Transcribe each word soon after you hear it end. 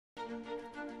This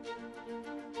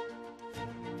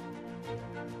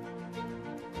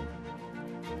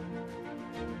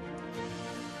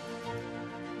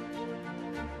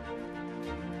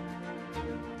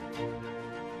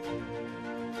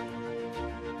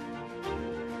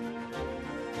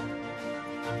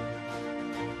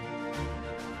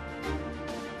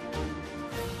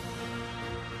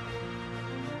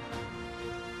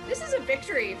is a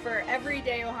victory for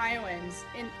everyday Ohioans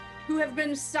who have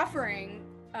been suffering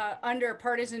under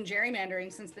partisan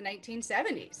gerrymandering since the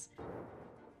 1970s.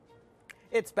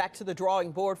 It's back to the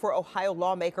drawing board for Ohio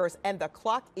lawmakers, and the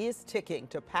clock is ticking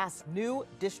to pass new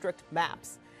district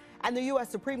maps. And the U.S.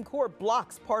 Supreme Court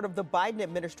blocks part of the Biden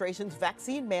administration's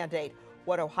vaccine mandate.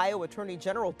 What Ohio Attorney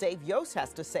General Dave Yost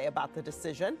has to say about the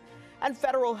decision. And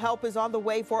federal help is on the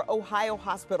way for Ohio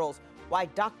hospitals. Why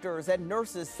doctors and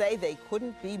nurses say they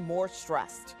couldn't be more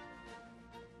stressed.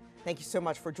 Thank you so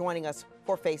much for joining us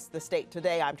for Face the State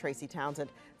today. I'm Tracy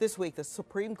Townsend. This week, the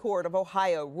Supreme Court of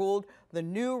Ohio ruled the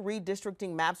new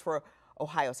redistricting maps for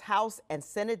Ohio's House and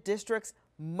Senate districts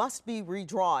must be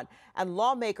redrawn, and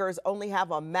lawmakers only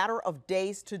have a matter of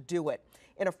days to do it.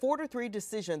 In a 4-3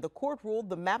 decision, the court ruled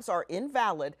the maps are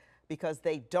invalid because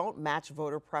they don't match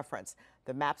voter preference.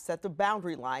 The maps set the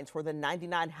boundary lines for the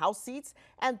 99 House seats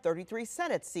and 33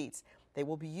 Senate seats. They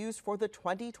will be used for the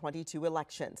 2022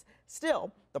 elections.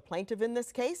 Still, the plaintiff in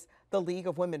this case, the League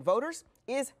of Women Voters,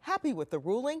 is happy with the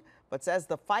ruling, but says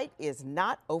the fight is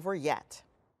not over yet.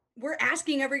 We're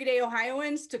asking everyday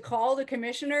Ohioans to call the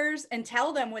commissioners and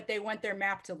tell them what they want their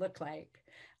map to look like.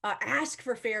 Ask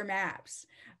for fair maps.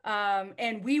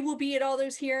 And we will be at all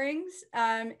those hearings.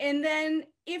 And then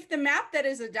if the map that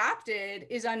is adopted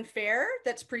is unfair,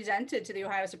 that's presented to the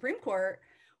Ohio Supreme Court,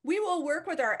 we will work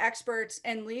with our experts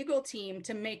and legal team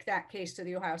to make that case to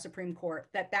the Ohio Supreme Court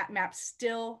that that map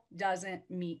still doesn't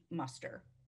meet muster.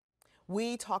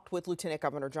 We talked with Lieutenant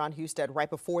Governor John Husted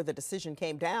right before the decision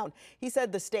came down. He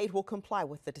said the state will comply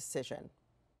with the decision.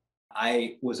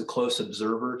 I was a close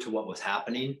observer to what was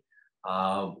happening.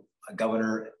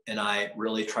 Governor and I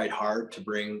really tried hard to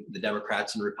bring the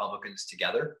Democrats and Republicans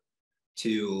together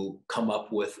to come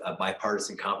up with a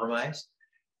bipartisan compromise.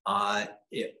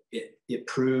 It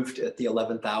proved at the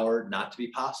 11th hour not to be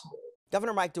possible.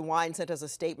 Governor Mike DeWine sent us a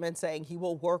statement saying he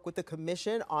will work with the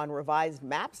commission on revised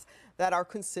maps that are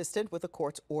consistent with the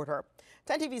court's order.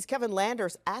 10 TV's Kevin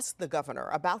Landers asked the governor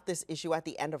about this issue at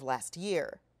the end of last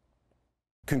year.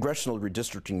 Congressional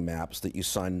redistricting maps that you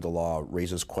signed into law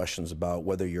raises questions about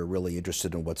whether you're really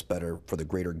interested in what's better for the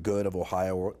greater good of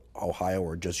Ohio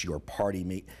or just your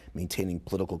party maintaining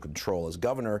political control. As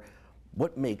governor,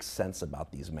 what makes sense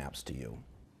about these maps to you?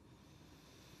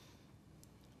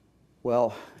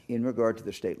 Well, in regard to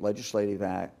the state legislative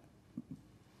act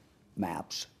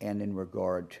maps and in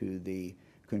regard to the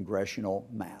congressional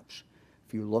maps,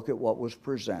 if you look at what was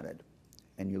presented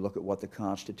and you look at what the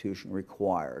Constitution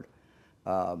required,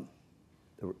 the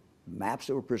maps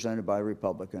that were presented by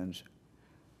Republicans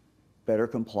better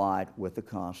complied with the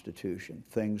Constitution.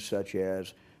 Things such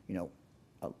as,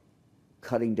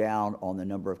 cutting down on the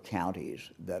number of counties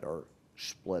that are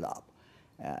split up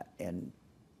and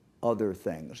other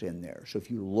things in there. So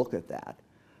if you look at that,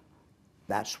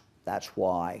 that's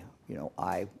why,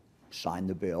 I signed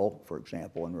the bill, for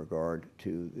example, in regard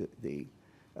to the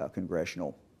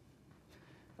congressional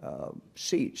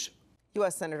seats.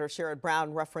 U.S. Senator Sherrod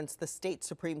Brown referenced the state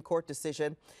Supreme Court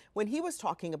decision when he was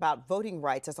talking about voting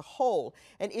rights as a whole,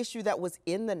 an issue that was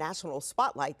in the national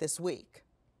spotlight this week.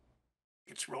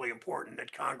 It's really important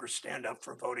that Congress stand up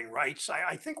for voting rights.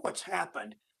 I think what's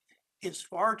happened is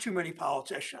far too many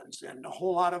politicians, and a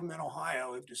whole lot of them in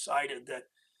Ohio, have decided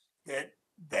that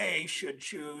they should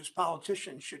choose,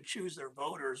 politicians should choose their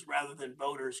voters rather than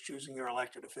voters choosing their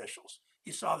elected officials.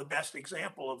 You saw the best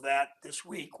example of that this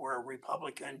week, where a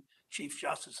Republican Chief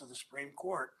Justice of the Supreme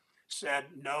Court said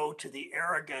no to the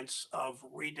arrogance of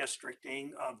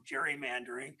redistricting, of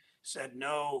gerrymandering, said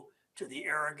no to the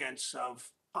arrogance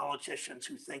of politicians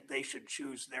who think they should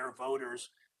choose their voters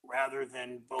rather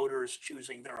than voters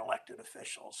choosing their elected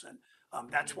officials.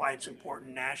 And that's why it's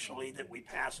important nationally that we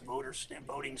pass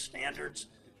voting standards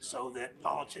so that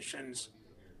politicians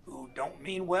who don't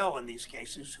mean well in these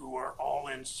cases, who are all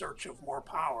in search of more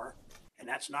power, and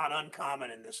that's not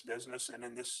uncommon in this business and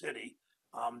in this city,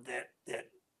 that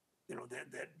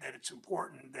it's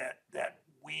important that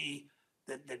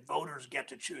voters get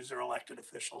to choose their elected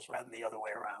officials rather than the other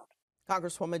way around.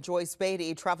 Congresswoman Joyce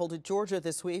Beatty traveled to Georgia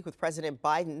this week with President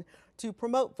Biden to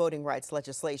promote voting rights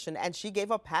legislation, and she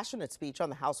gave a passionate speech on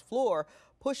the House floor,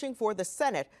 pushing for the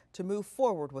Senate to move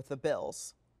forward with the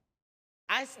bills.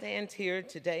 I stand here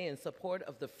today in support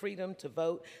of the Freedom to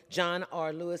Vote John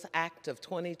R. Lewis Act of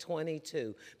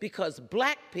 2022 because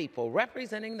Black people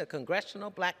representing the Congressional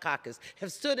Black Caucus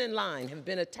have stood in line, have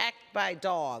been attacked by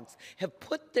dogs, have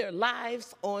put their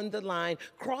lives on the line,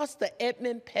 crossed the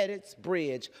Edmund Pettus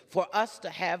Bridge for us to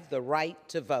have the right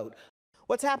to vote.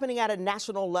 What's happening at a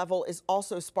national level is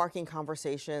also sparking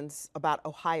conversations about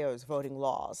Ohio's voting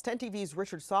laws. 10 TV's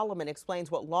Richard Solomon explains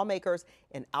what lawmakers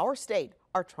in our state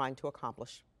are trying to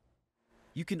accomplish.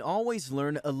 You can always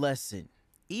learn a lesson,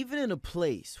 even in a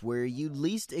place where you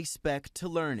least expect to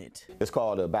learn it. It's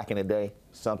called back in the day,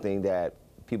 something that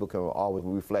people can always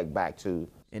reflect back to.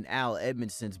 In Al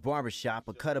Edmondson's barbershop,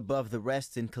 a cut above the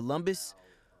rest in Columbus,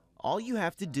 all you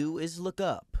have to do is look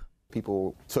up.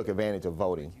 People took advantage of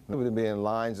voting. There would have been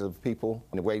lines of people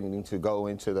waiting to go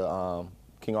into the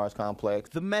King Arts Complex.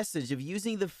 The message of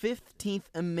using the 15th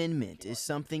Amendment is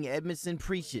something Edmondson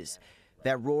preaches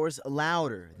that roars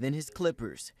louder than his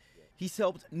clippers. He's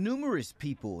helped numerous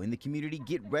people in the community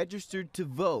get registered to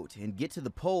vote and get to the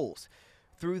polls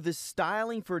through the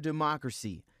Styling for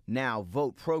Democracy, Now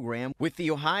Vote program with the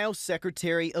Ohio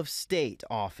Secretary of State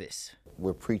office.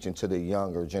 We're preaching to the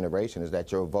younger generation is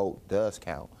that your vote does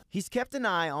count. He's kept an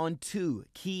eye on two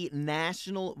key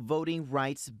national voting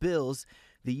rights bills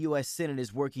the U.S. Senate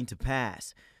is working to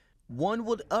pass. One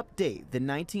would update the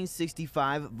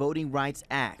 1965 Voting Rights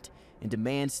Act and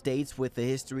demand states with a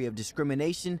history of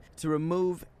discrimination to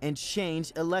remove and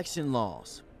change election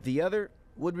laws. The other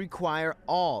would require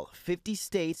all 50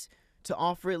 states to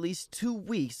offer at least 2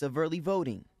 weeks of early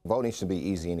voting. Voting should be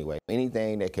easy anyway.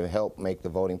 Anything that can help make the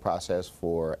voting process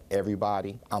for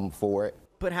everybody, I'm for it.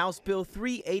 But House Bill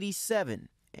 387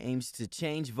 aims to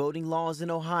change voting laws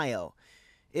in Ohio.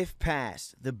 If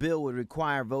passed, the bill would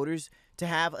require voters to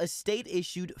have a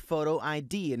state-issued photo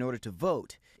ID in order to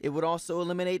vote. It would also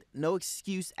eliminate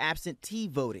no-excuse absentee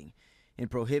voting and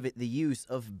prohibit the use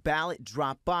of ballot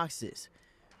drop boxes.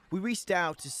 We reached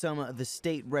out to some of the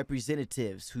state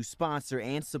representatives who sponsor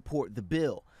and support the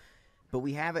bill, but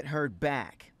we haven't heard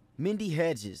back. Mindy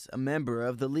Hedges, a member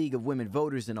of the League of Women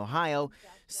Voters in Ohio,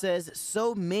 says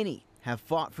so many have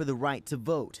fought for the right to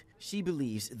vote. She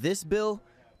believes this bill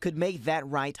could make that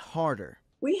right harder.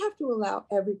 We have to allow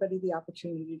everybody the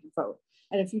opportunity to vote.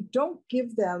 And if you don't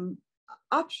give them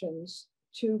options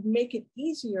to make it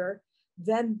easier,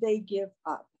 then they give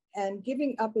up. And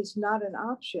giving up is not an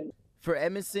option. For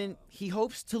Edmondson, he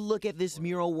hopes to look at this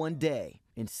mural one day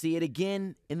and see it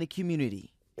again in the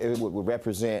community. It would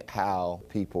represent how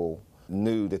people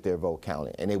knew that their vote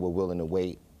counted, and they were willing to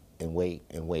wait and wait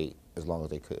and wait as long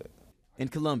as they could. In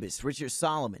Columbus, Richard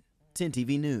Solomon, 10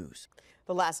 TV News.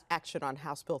 The last action on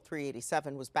House Bill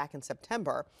 387 was back in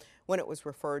September when it was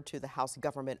referred to the House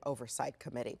Government Oversight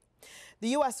Committee. The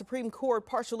U.S. Supreme Court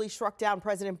partially struck down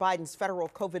President Biden's federal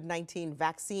COVID-19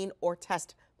 vaccine or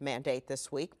test mandate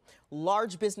this week.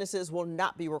 Large businesses will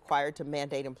not be required to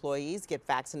mandate employees get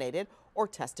vaccinated or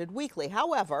tested weekly.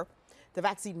 However, the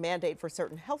vaccine mandate for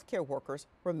certain healthcare workers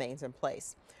remains in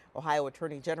place. Ohio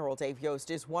Attorney General Dave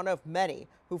Yost is one of many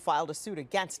who filed a suit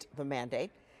against the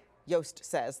mandate. Yost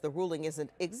says the ruling isn't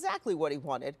exactly what he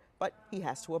wanted, but he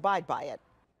has to abide by it.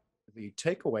 The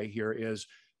takeaway here is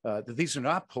that these are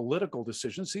not political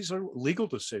decisions. These are legal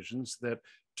decisions that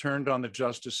turned on the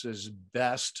justice's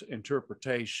best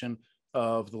interpretation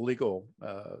of the legal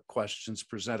questions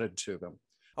presented to them.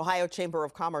 Ohio Chamber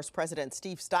of Commerce President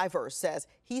Steve Stivers says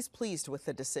he's pleased with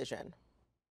the decision.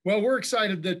 Well, we're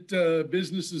excited that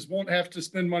businesses won't have to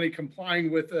spend money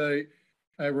complying with a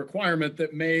requirement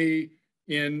that may,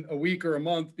 in a week or a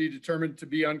month, be determined to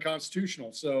be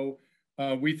unconstitutional. So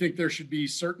we think there should be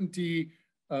certainty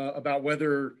about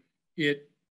whether it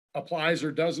applies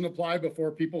or doesn't apply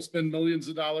before people spend millions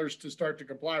of dollars to start to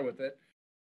comply with it.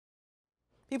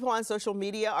 People on social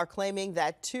media are claiming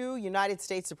that 2 United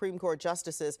States Supreme Court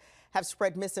justices have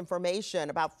spread misinformation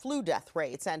about flu death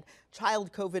rates and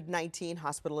child COVID-19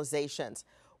 hospitalizations.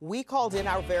 We called in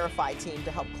our Verify team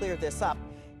to help clear this up.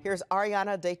 Here's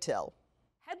Ariana Datil.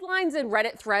 Headlines and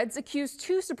Reddit threads accused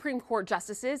 2 Supreme Court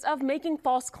justices of making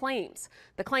false claims.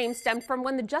 The claims stemmed from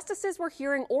when the justices were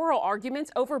hearing oral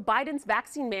arguments over Biden's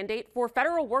vaccine mandate for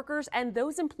federal workers and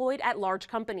those employed at large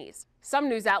companies. Some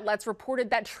news outlets reported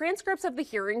that transcripts of the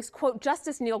hearings quote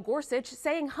Justice Neil Gorsuch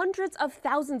saying hundreds of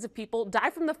thousands of people die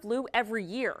from the flu every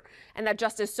year, and that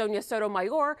Justice Sonia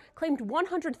Sotomayor claimed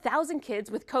 100,000 kids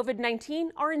with COVID-19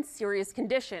 are in serious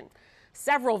condition.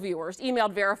 Several viewers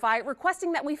emailed Verify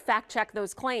requesting that we fact-check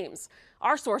those claims.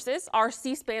 Our sources are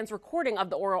C-SPAN's recording of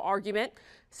the oral argument,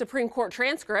 Supreme Court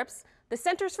transcripts, the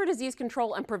Centers for Disease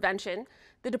Control and Prevention,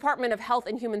 the Department of Health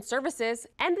and Human Services,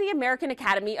 and the American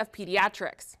Academy of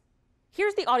Pediatrics.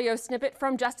 Here's the audio snippet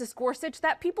from Justice Gorsuch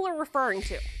that people are referring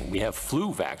to. We have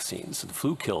flu vaccines. The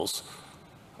flu kills,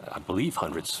 I believe,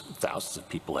 hundreds of thousands of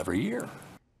people every year.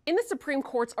 In the Supreme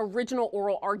Court's original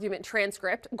oral argument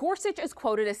transcript, Gorsuch is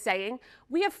quoted as saying,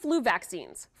 "We have flu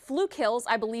vaccines. Flu kills,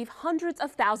 I believe, hundreds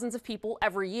of thousands of people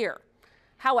every year."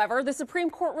 However, the Supreme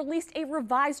Court released a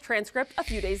revised transcript a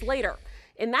few days later.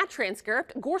 In that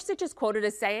transcript, Gorsuch is quoted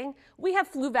as saying, "We have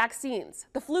flu vaccines.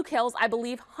 The flu kills, I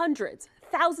believe, hundreds,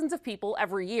 thousands of people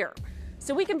every year."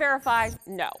 So we can verify,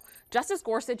 no. Justice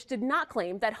Gorsuch did not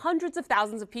claim that hundreds of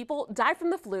thousands of people die from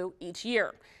the flu each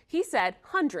year. He said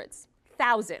hundreds,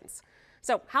 thousands.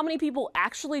 So how many people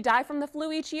actually die from the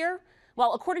flu each year?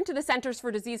 Well, according to the Centers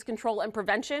for Disease Control and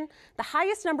Prevention, the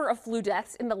highest number of flu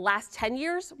deaths in the last 10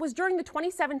 years was during the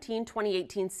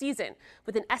 2017-2018 season,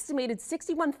 with an estimated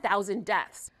 61,000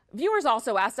 deaths. Viewers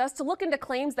also asked us to look into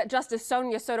claims that Justice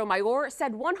Sonia Sotomayor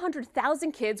said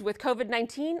 100,000 kids with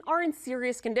COVID-19 are in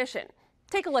serious condition.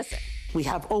 Take a listen. We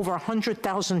have over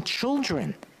 100,000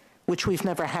 children, which we've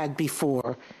never had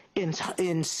before,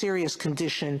 in serious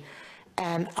condition,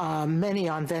 and many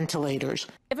on ventilators.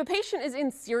 If a patient is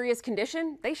in serious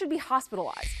condition, they should be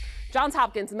hospitalized. Johns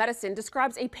Hopkins Medicine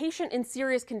describes a patient in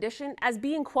serious condition as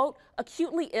being, quote,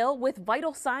 acutely ill with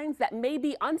vital signs that may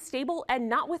be unstable and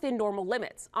not within normal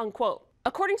limits, unquote.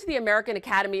 According to the American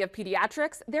Academy of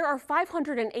Pediatrics, there are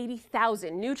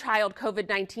 580,000 new child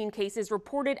COVID-19 cases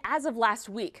reported as of last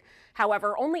week.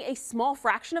 However, only a small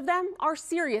fraction of them are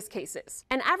serious cases.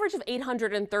 An average of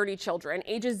 830 children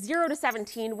ages 0 to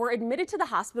 17 were admitted to the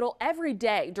hospital every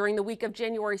day during the week of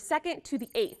January 2nd to the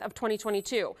 8th of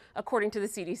 2022, according to the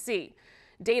CDC.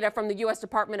 Data from the U.S.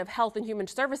 Department of Health and Human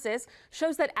Services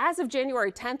shows that as of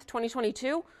January 10th,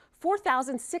 2022,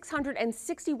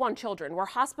 4,661 children were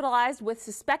hospitalized with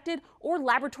suspected or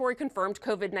laboratory-confirmed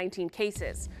COVID-19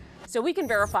 cases. So we can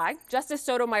verify Justice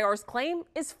Sotomayor's claim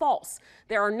is false.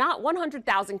 There are not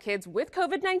 100,000 kids with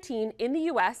COVID-19 in the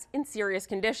U.S. in serious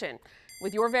condition.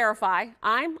 With your Verify,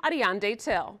 I'm Ariande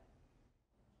Till.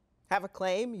 Have a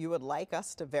claim you would like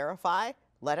us to verify?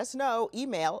 Let us know.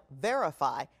 Email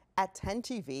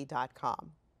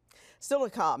verify@10tv.com. Still to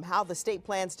come, how the state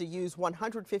plans to use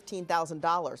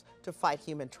 $115,000 to fight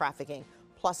human trafficking,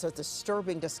 plus a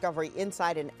disturbing discovery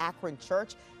inside an Akron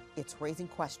church. It's raising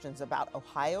questions about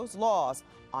Ohio's laws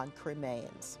on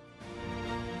cremains.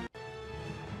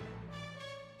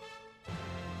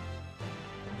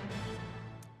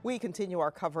 We continue our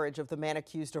coverage of the man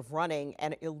accused of running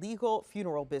an illegal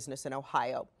funeral business in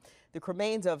Ohio. The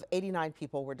cremains of 89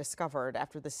 people were discovered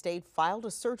after the state filed a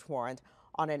search warrant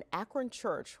on an Akron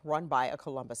church run by a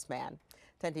Columbus man.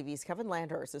 10 TV's Kevin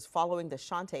Landers is following the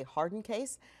Shante Harden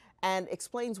case and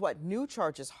explains what new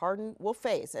charges Harden will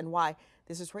face and why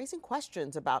this is raising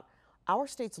questions about our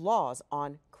state's laws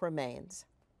on cremains.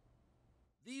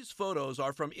 These photos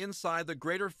are from inside the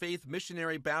Greater Faith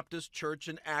Missionary Baptist Church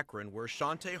in Akron, where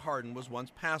Shante Harden was once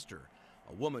pastor.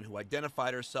 A woman who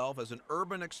identified herself as an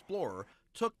urban explorer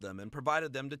took them and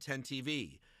provided them to 10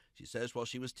 TV. She says while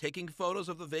she was taking photos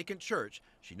of the vacant church,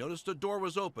 she noticed a door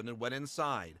was open and went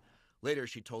inside. Later,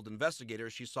 she told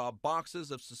investigators she saw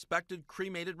boxes of suspected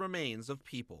cremated remains of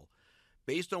people.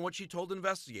 Based on what she told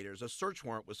investigators, a search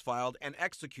warrant was filed and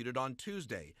executed on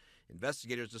Tuesday.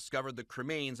 Investigators discovered the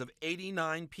cremains of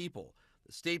 89 people.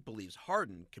 The state believes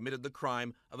Harden committed the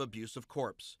crime of abuse of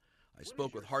corpse. I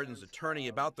spoke with Harden's attorney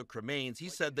about the cremains. He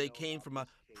said they came from a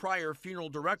prior funeral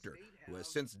director who has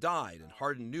since died, and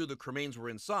Harden knew the cremains were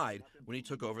inside when he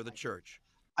took over the church.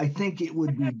 I think it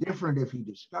would be different if he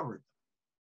discovered them.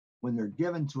 When they're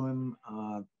given to him,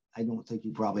 I don't think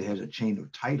he probably has a chain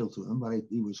of title to them, but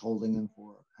he was holding them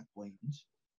for acquaintance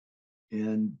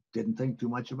and didn't think too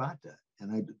much about that.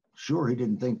 And I'm sure he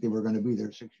didn't think they were going to be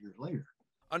there 6 years later.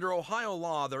 Under Ohio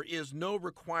law, there is no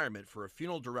requirement for a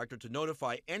funeral director to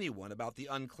notify anyone about the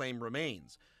unclaimed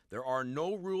remains. There are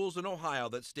no rules in Ohio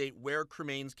that state where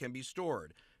cremains can be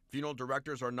stored. Funeral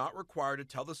directors are not required to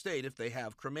tell the state if they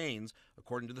have cremains,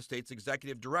 according to the state's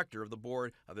executive director of the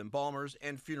Board of Embalmers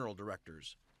and Funeral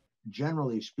Directors.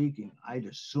 Generally speaking, I'd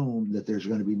assume that there's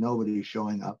going to be nobody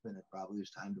showing up, and it probably is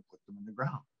time to put them in the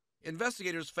ground.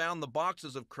 Investigators found the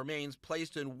boxes of cremains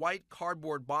placed in white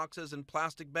cardboard boxes and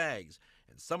plastic bags,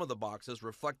 and some of the boxes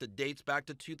reflected dates back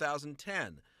to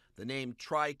 2010. The name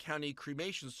Tri-County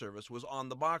Cremation Service was on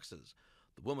the boxes.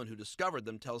 The woman who discovered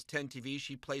them tells 10 TV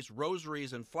she placed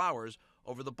rosaries and flowers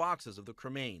over the boxes of the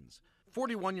cremains.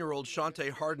 41-year-old Shante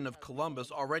Harden of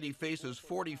Columbus already faces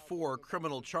 44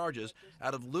 criminal charges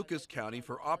out of Lucas County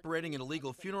for operating an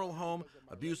illegal funeral home,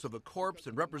 abuse of a corpse,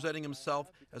 and representing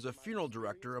himself as a funeral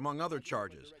director, among other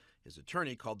charges. His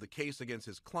attorney called the case against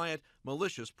his client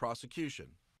malicious prosecution.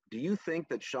 Do you think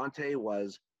that Shante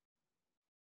was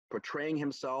portraying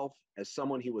himself as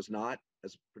someone he was not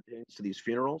as pertains to these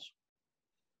funerals?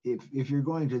 If you're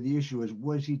going to the issue is,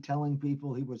 was he telling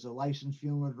people he was a licensed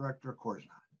funeral director? Of course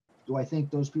not. Do I think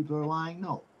those people are lying?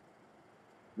 No.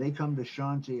 They come to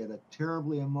Shanti at a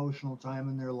terribly emotional time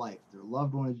in their life. Their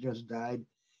loved one has just died,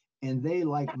 and they,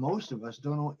 like most of us,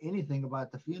 don't know anything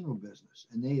about the funeral business.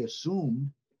 And they assumed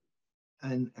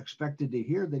and expected to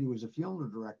hear that he was a funeral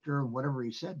director, and whatever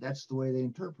he said, that's the way they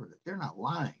interpret it. They're not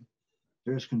lying.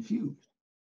 They're just confused.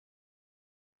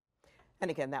 And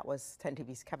again, that was 10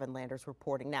 TV's Kevin Landers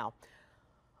reporting. Now,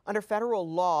 under federal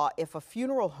law, if a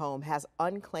funeral home has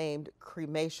unclaimed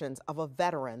cremations of a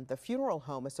veteran, the funeral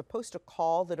home is supposed to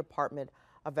call the Department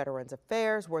of Veterans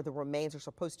Affairs, where the remains are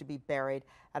supposed to be buried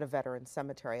at a veteran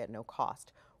cemetery at no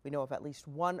cost. We know of at least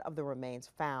one of the remains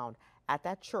found at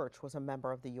that church was a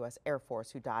member of the U.S. Air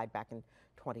Force who died back in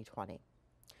 2020.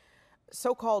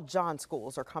 So-called John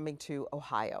schools are coming to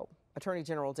Ohio. Attorney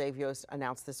General Dave Yost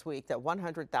announced this week that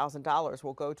 $100,000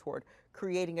 will go toward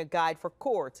creating a guide for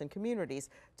courts and communities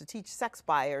to teach sex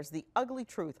buyers the ugly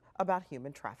truth about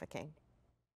human trafficking.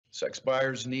 Sex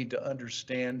buyers need to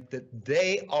understand that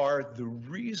they are the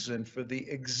reason for the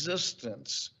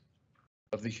existence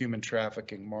of the human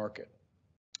trafficking market.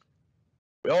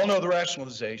 We all know the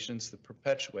rationalizations that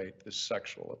perpetuate this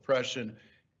sexual oppression.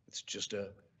 It's just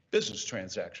a business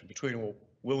transaction between a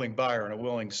willing buyer and a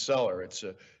willing seller. It's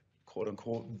a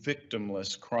quote-unquote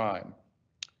victimless crime.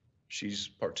 She's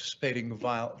participating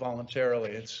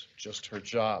voluntarily. It's just her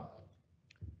job.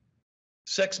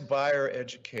 Sex buyer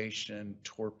education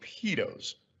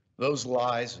torpedoes those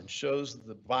lies and shows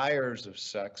the buyers of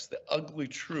sex the ugly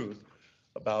truth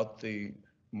about the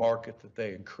market that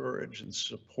they encourage and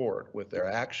support with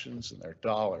their actions and their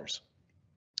dollars.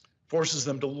 Forces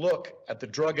them to look at the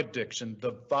drug addiction,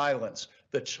 the violence,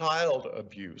 the child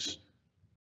abuse,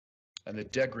 and the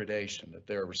degradation that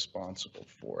they're responsible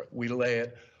for. We lay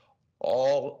it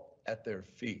all at their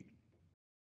feet.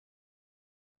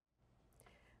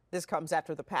 This comes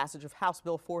after the passage of House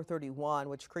Bill 431,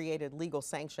 which created legal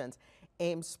sanctions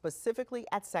aimed specifically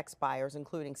at sex buyers,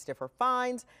 including stiffer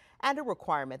fines and a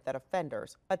requirement that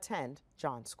offenders attend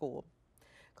John School.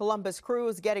 Columbus Crew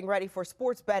is getting ready for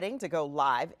sports betting to go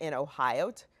live in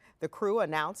Ohio. The Crew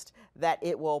announced that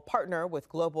it will partner with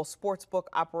global sportsbook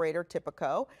operator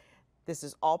Tipico. This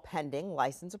is all pending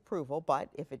license approval, but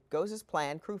if it goes as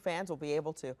planned, Crew fans will be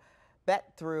able to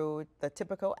bet through the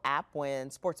Tipico app when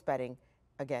sports betting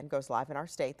again goes live in our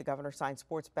state. The governor signed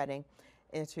sports betting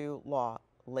into law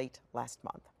late last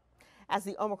month. As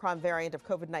the Omicron variant of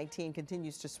COVID-19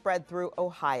 continues to spread through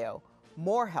Ohio,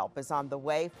 more help is on the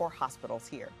way for hospitals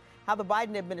here. How the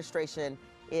Biden administration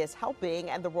is helping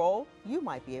and the role you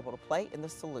might be able to play in the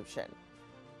solution.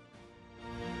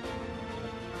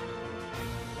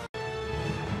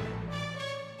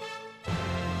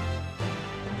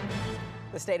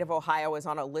 The state of Ohio is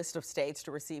on a list of states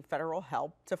to receive federal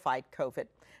help to fight COVID.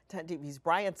 10 TV's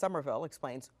Brian Somerville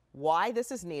explains why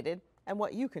this is needed and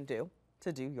what you can do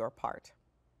to do your part.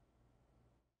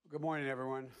 Good morning,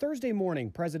 everyone. Thursday morning,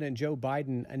 President Joe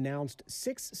Biden announced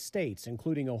 6 states,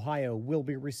 including Ohio, will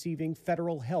be receiving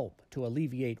federal help to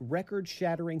alleviate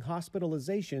record-shattering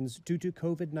hospitalizations due to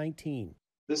COVID-19.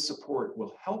 This support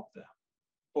will help them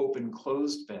open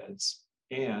closed beds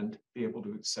and be able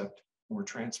to accept more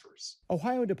transfers.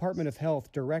 Ohio Department of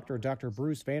Health Director Dr.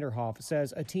 Bruce Vanderhoff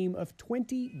says a team of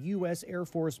 20 U.S. Air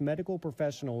Force medical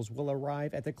professionals will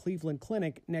arrive at the Cleveland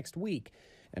Clinic next week,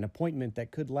 an appointment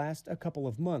that could last a couple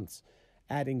of months.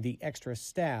 Adding the extra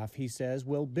staff, he says,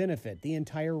 will benefit the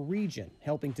entire region,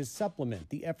 helping to supplement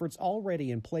the efforts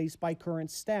already in place by current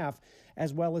staff,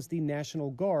 as well as the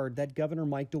National Guard that Governor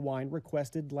Mike DeWine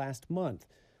requested last month.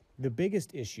 The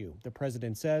biggest issue, the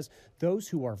president says, those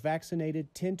who are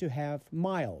vaccinated tend to have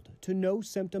mild to no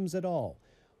symptoms at all,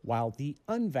 while the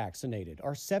unvaccinated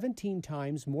are 17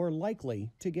 times more likely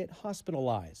to get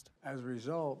hospitalized. As a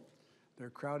result,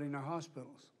 they're crowding our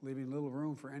hospitals, leaving little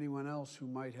room for anyone else who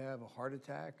might have a heart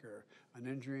attack or an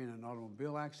injury in an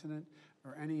automobile accident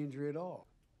or any injury at all.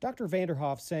 Dr.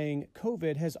 Vanderhoff saying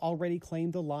COVID has already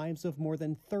claimed the lives of more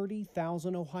than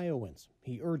 30,000 Ohioans.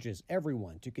 He urges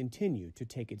everyone to continue to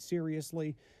take it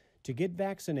seriously, to get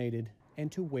vaccinated,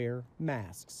 and to wear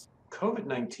masks.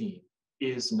 COVID-19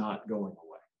 is not going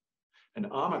away, and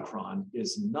Omicron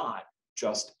is not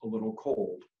just a little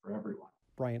cold for everyone.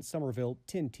 Brian Somerville,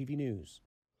 10 TV News.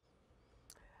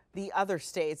 The other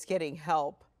states getting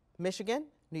help: Michigan,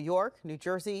 New York, New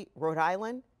Jersey, Rhode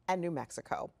Island, and New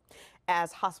Mexico.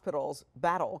 As hospitals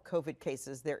battle COVID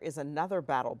cases, there is another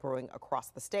battle brewing across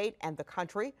the state and the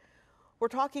country. We're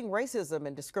talking racism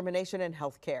and discrimination in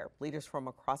healthcare. Leaders from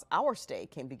across our state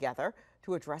came together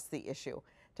to address the issue.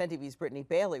 10 TV's Brittany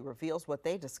Bailey reveals what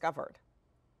they discovered.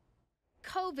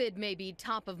 COVID may be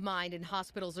top of mind in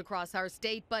hospitals across our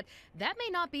state, but that may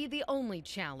not be the only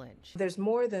challenge. There's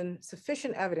more than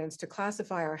sufficient evidence to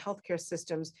classify our healthcare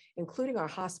systems, including our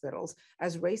hospitals,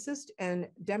 as racist and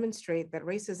demonstrate that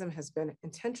racism has been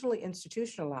intentionally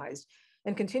institutionalized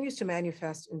and continues to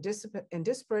manifest in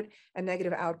disparate and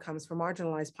negative outcomes for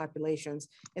marginalized populations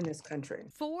in this country.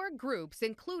 4 groups,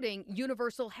 including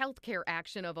Universal Healthcare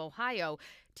Action of Ohio,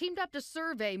 teamed up to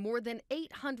survey more than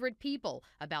 800 people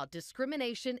about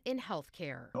discrimination in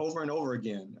healthcare. Over and over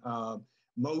again,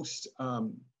 most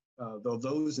of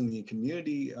those in the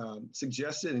community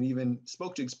suggested and even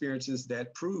spoke to experiences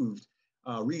that proved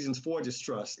reasons for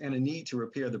distrust and a need to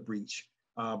repair the breach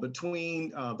between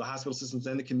the hospital systems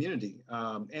and the community,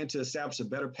 and to establish a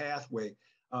better pathway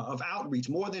of outreach,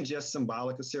 more than just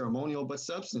symbolic or ceremonial, but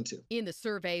substantive. In the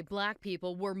survey, Black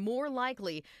people were more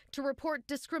likely to report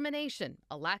discrimination,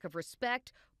 a lack of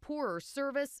respect, poorer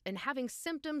service, and having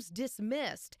symptoms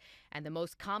dismissed. And the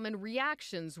most common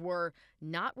reactions were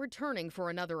not returning for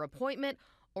another appointment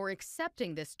or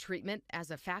accepting this treatment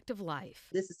as a fact of life.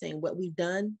 This is saying what we've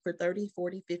done for 30,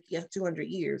 40, 50, 200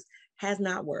 years has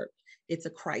not worked. It's a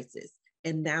crisis.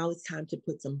 And now it's time to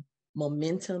put some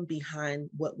momentum behind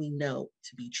what we know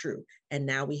to be true. And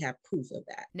now we have proof of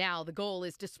that. Now the goal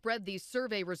is to spread these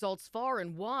survey results far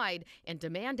and wide and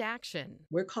demand action.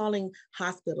 We're calling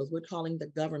hospitals, we're calling the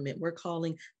government, we're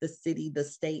calling the city, the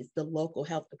states, the local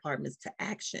health departments to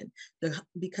action,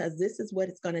 because this is what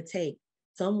it's going to take.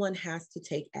 Someone has to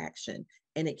take action,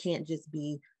 and it can't just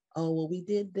be, oh, well, we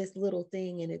did this little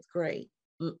thing and it's great.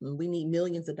 We need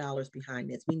millions of dollars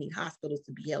behind this. We need hospitals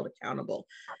to be held accountable.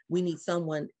 We need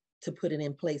someone to put it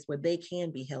in place where they can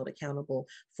be held accountable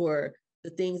for the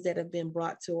things that have been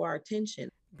brought to our attention.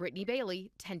 Brittany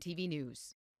Bailey, 10 TV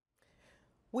News.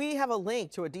 We have a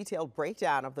link to a detailed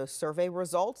breakdown of those survey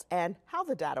results and how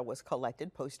the data was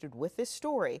collected posted with this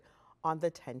story on the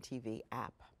 10 TV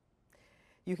app.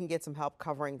 You can get some help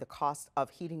covering the cost of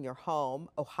heating your home.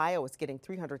 Ohio is getting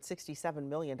 $367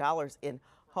 million in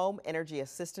home energy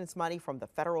assistance money from the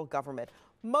federal government.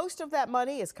 Most of that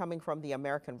money is coming from the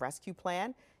American Rescue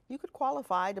Plan. You could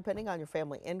qualify depending on your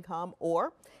family income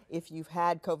or if you've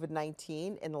had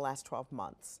COVID-19 in the last 12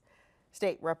 months.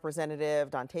 State Representative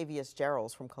Dontavius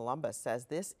Geralds from Columbus says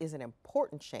this is an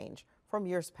important change from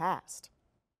years past.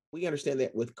 We understand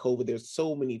that with COVID, there's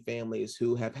so many families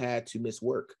who have had to miss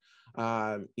work,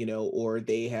 or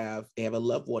they have a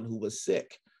loved one who was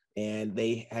sick and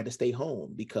they had to stay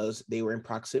home because they were in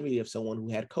proximity of someone who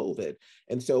had COVID.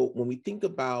 And so when we think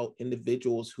about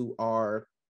individuals who are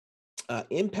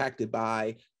impacted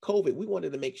by COVID, we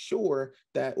wanted to make sure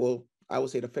that, I would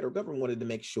say the federal government wanted to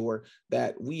make sure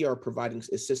that we are providing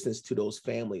assistance to those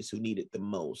families who need it the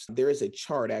most. There is a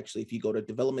chart, actually, if you go to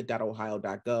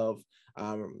development.ohio.gov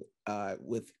and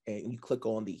you click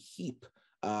on the HEAP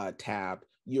tab,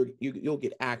 you'll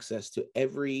get access to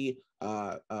every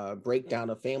breakdown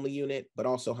of family unit, but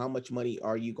also how much money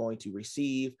are you going to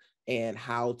receive and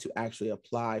how to actually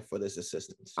apply for this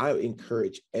assistance. I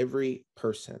encourage every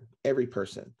person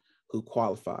who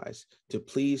qualifies to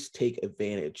please take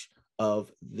advantage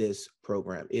of this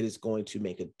program. It is going to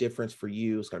make a difference for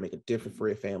you. It's going to make a difference for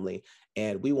your family.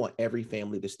 And we want every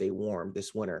family to stay warm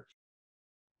this winter.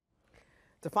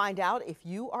 To find out if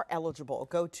you are eligible,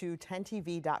 go to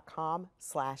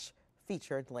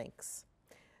 10tv.com/featured links.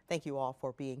 Thank you all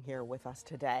for being here with us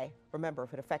today. Remember,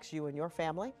 if it affects you and your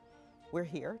family, we're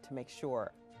here to make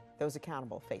sure those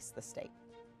accountable face the state.